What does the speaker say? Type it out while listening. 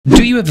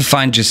Do you ever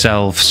find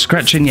yourself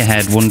scratching your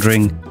head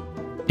wondering,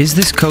 is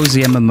this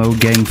cozy MMO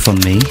game for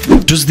me?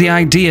 Does the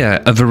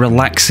idea of a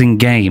relaxing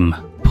game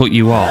put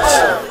you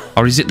off?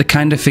 Or is it the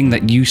kind of thing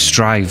that you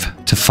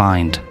strive to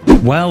find?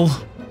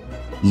 Well,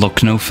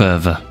 look no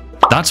further.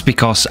 That's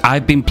because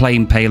I've been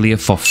playing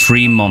Palia for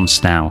 3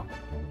 months now,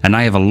 and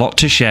I have a lot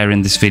to share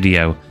in this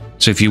video.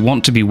 So if you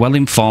want to be well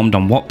informed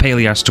on what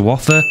Palia has to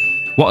offer,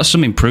 what are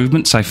some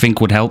improvements I think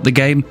would help the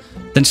game,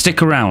 then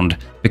stick around,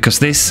 because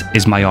this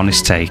is my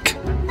honest take.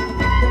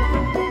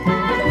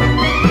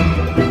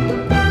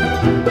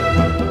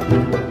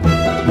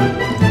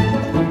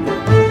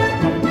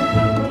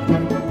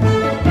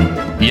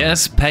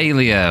 Yes,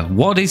 Palia.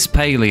 What is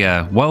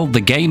Palia? Well,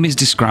 the game is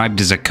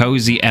described as a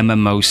cozy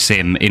MMO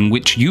sim in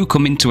which you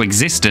come into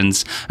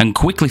existence and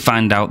quickly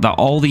find out that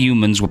all the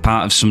humans were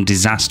part of some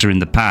disaster in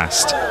the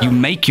past. You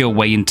make your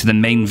way into the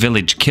main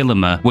village,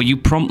 Kilima, where you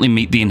promptly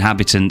meet the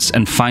inhabitants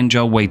and find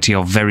your way to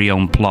your very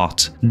own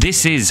plot.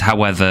 This is,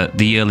 however,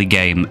 the early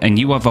game, and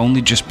you have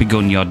only just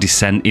begun your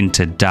descent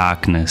into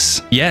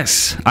darkness.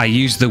 Yes, I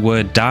use the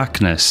word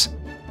darkness.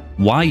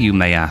 Why, you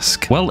may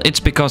ask? Well,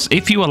 it's because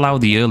if you allow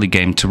the early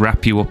game to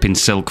wrap you up in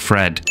silk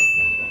thread,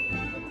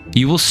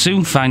 you will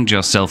soon find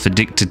yourself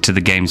addicted to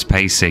the game's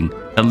pacing.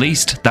 At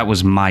least, that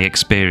was my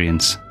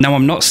experience. Now,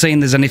 I'm not saying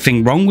there's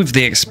anything wrong with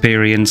the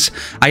experience.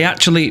 I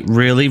actually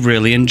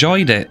really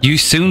enjoyed it. You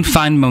soon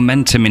find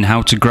momentum in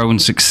how to grow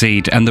and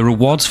succeed, and the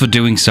rewards for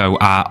doing so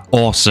are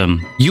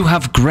awesome. You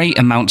have great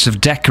amounts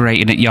of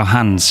decorating at your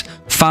hands,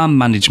 farm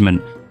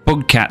management,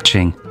 bug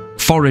catching,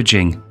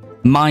 foraging,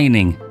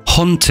 mining,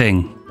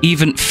 hunting,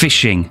 even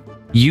fishing,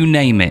 you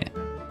name it.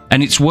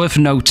 And it's worth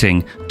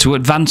noting, to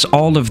advance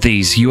all of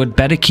these, you had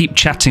better keep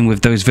chatting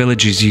with those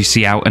villagers you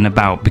see out and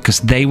about,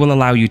 because they will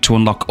allow you to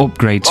unlock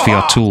upgrades for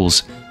your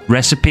tools,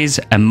 recipes,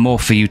 and more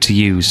for you to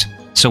use.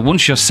 So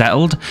once you're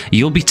settled,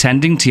 you'll be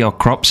tending to your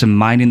crops and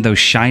mining those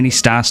shiny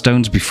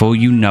starstones before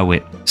you know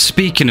it.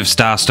 Speaking of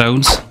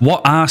starstones,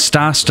 what are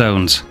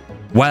starstones?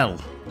 Well,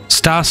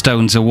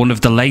 starstones are one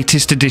of the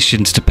latest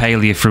additions to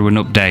Palia through an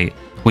update.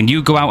 When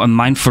you go out and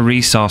mine for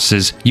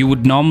resources, you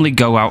would normally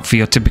go out for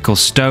your typical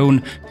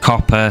stone,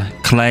 copper,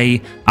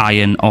 clay,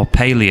 iron, or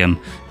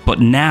pallium.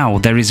 But now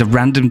there is a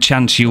random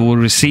chance you will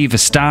receive a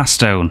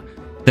starstone.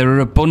 There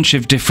are a bunch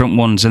of different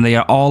ones and they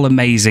are all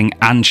amazing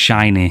and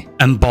shiny.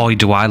 And boy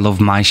do I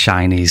love my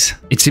shinies.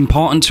 It's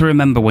important to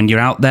remember when you're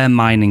out there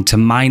mining to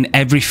mine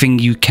everything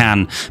you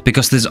can,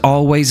 because there's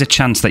always a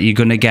chance that you're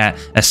going to get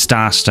a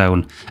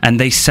starstone. And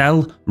they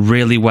sell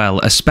really well,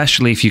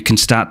 especially if you can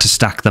start to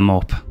stack them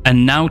up.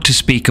 And now to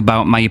speak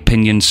about my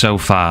opinion so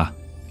far.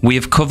 We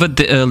have covered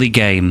the early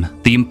game,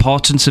 the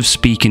importance of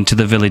speaking to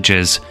the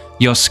villagers,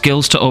 your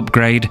skills to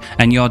upgrade,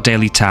 and your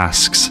daily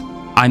tasks.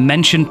 I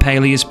mentioned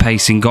Palia's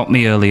pacing got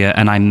me earlier,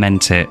 and I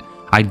meant it.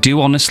 I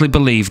do honestly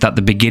believe that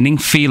the beginning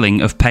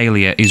feeling of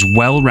Palia is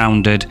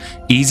well-rounded,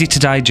 easy to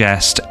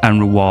digest, and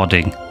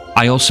rewarding.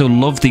 I also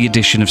love the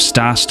addition of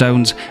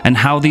starstones and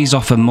how these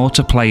offer more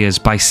to players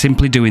by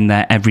simply doing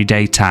their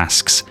everyday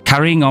tasks.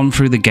 Carrying on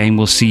through the game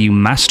will see you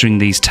mastering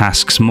these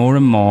tasks more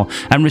and more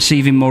and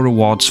receiving more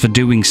rewards for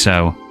doing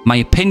so. My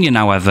opinion,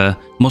 however,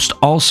 must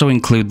also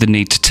include the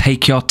need to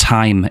take your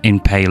time in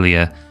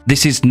Palia.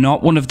 This is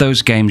not one of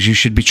those games you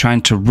should be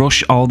trying to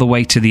rush all the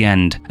way to the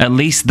end. At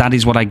least that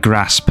is what I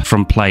grasp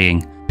from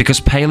playing. Because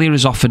Palia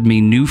has offered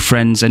me new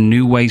friends and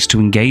new ways to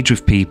engage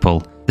with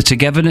people. The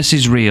togetherness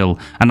is real,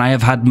 and I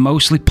have had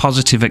mostly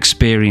positive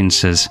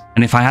experiences.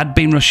 And if I had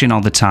been rushing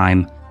all the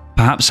time,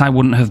 perhaps I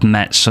wouldn't have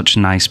met such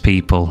nice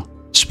people.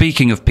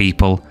 Speaking of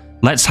people,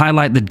 let's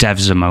highlight the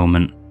devs a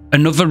moment.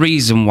 Another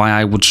reason why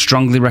I would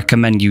strongly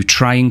recommend you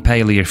trying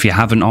Palia if you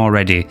haven't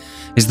already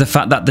is the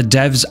fact that the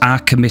devs are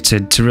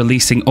committed to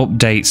releasing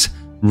updates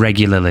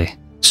regularly.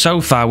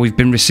 So far, we've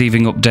been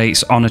receiving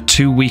updates on a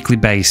 2-weekly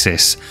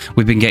basis.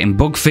 We've been getting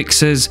bug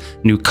fixes,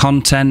 new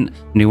content,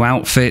 new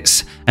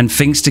outfits, and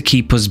things to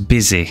keep us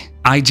busy.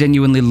 I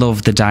genuinely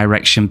love the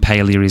direction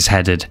Palia is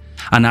headed,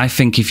 and I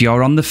think if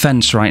you're on the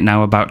fence right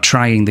now about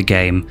trying the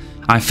game,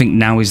 I think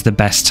now is the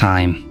best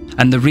time.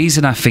 And the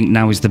reason I think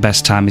now is the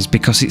best time is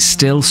because it's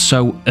still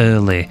so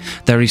early.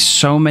 There is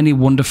so many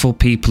wonderful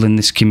people in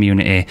this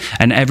community,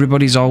 and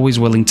everybody's always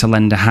willing to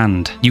lend a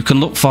hand. You can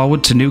look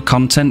forward to new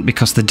content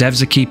because the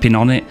devs are keeping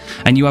on it,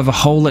 and you have a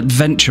whole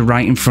adventure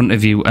right in front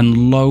of you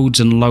and loads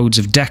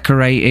of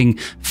decorating,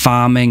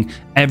 farming,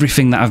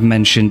 everything that I've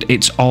mentioned.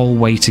 It's all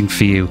waiting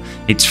for you.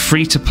 It's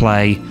free to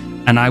play,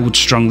 and I would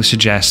strongly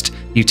suggest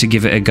you to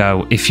give it a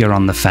go if you're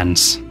on the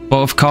fence.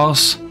 But of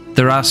course,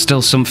 there are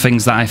still some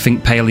things that I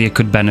think Palia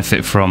could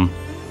benefit from,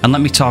 and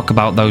let me talk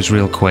about those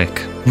real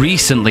quick.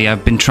 Recently,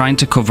 I've been trying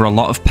to cover a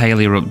lot of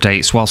Palia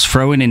updates whilst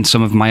throwing in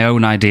some of my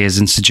own ideas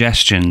and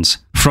suggestions.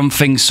 From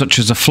things such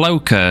as a flow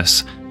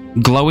curse,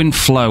 glowing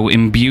flow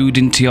imbued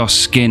into your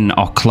skin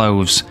or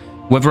clothes.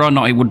 Whether or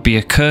not it would be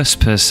a curse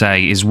per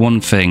se is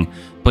one thing,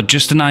 but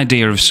just an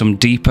idea of some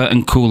deeper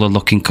and cooler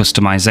looking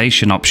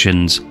customization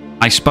options.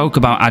 I spoke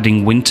about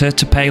adding winter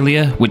to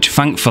Palia, which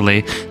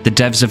thankfully the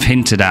devs have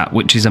hinted at,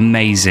 which is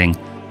amazing.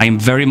 I am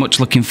very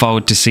much looking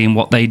forward to seeing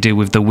what they do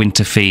with the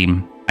winter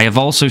theme. I have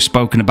also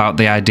spoken about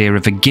the idea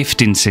of a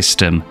gifting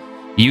system,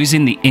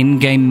 using the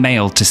in-game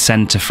mail to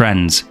send to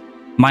friends.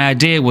 My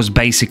idea was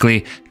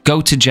basically go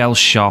to Gel's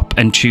shop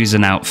and choose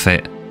an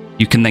outfit.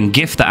 You can then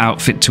gift the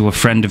outfit to a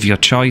friend of your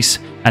choice,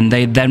 and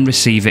they then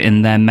receive it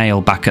in their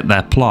mail back at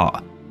their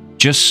plot.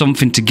 Just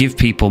something to give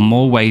people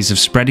more ways of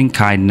spreading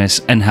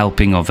kindness and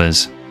helping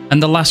others.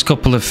 And the last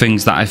couple of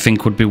things that I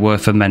think would be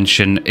worth a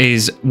mention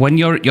is when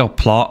you're at your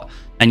plot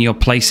and you're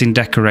placing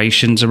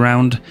decorations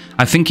around,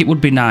 I think it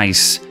would be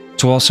nice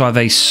to also have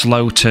a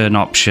slow turn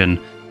option.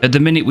 At the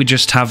minute we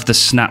just have the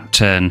snap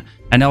turn,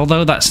 and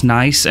although that's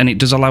nice and it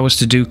does allow us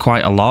to do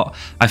quite a lot,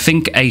 I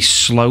think a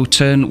slow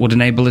turn would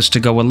enable us to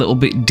go a little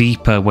bit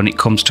deeper when it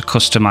comes to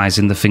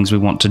customizing the things we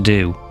want to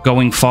do.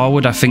 Going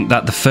forward, I think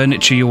that the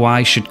furniture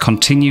UI should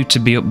continue to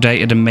be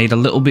updated and made a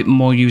little bit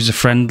more user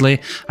friendly.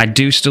 I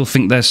do still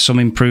think there's some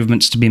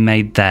improvements to be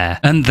made there.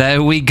 And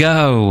there we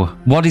go!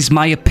 What is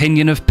my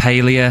opinion of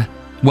Palia?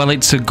 Well,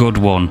 it's a good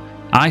one.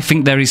 I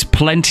think there is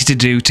plenty to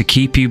do to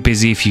keep you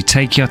busy if you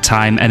take your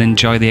time and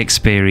enjoy the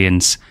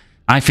experience.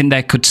 I think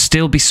there could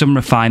still be some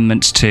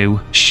refinements too,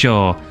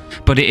 sure,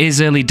 but it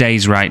is early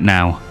days right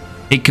now.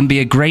 It can be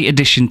a great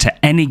addition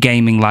to any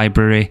gaming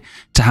library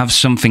to have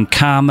something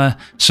calmer,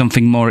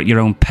 something more at your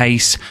own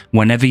pace,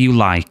 whenever you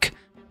like.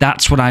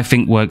 That's what I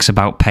think works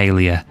about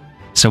Palia.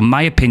 So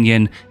my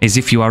opinion is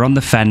if you are on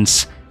the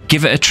fence,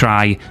 give it a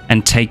try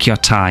and take your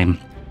time.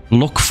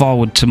 Look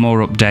forward to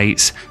more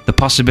updates, the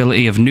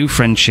possibility of new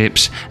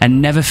friendships,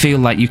 and never feel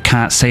like you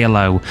can't say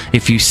hello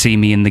if you see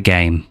me in the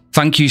game.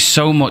 Thank you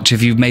so much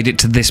if you've made it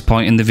to this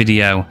point in the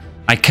video.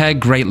 I care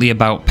greatly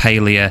about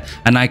Palia,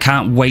 and I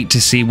can't wait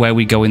to see where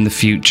we go in the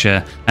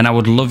future, and I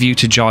would love you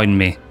to join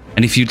me.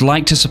 And if you'd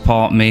like to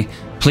support me,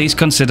 please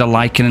consider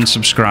liking and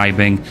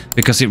subscribing,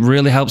 because it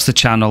really helps the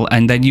channel,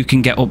 and then you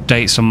can get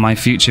updates on my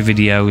future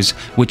videos,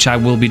 which I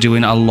will be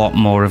doing a lot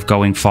more of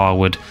going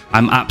forward.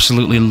 I'm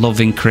absolutely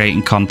loving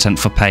creating content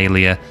for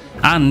Palia.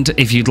 And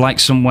if you'd like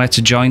somewhere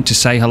to join to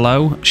say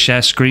hello,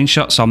 share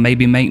screenshots, or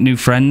maybe make new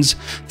friends,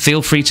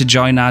 feel free to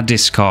join our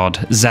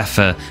Discord,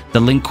 Zephyr. The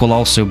link will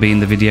also be in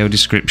the video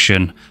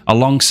description,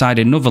 alongside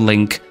another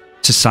link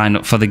to sign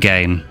up for the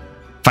game.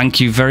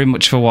 Thank you very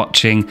much for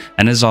watching,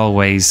 and as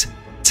always,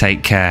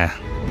 take care.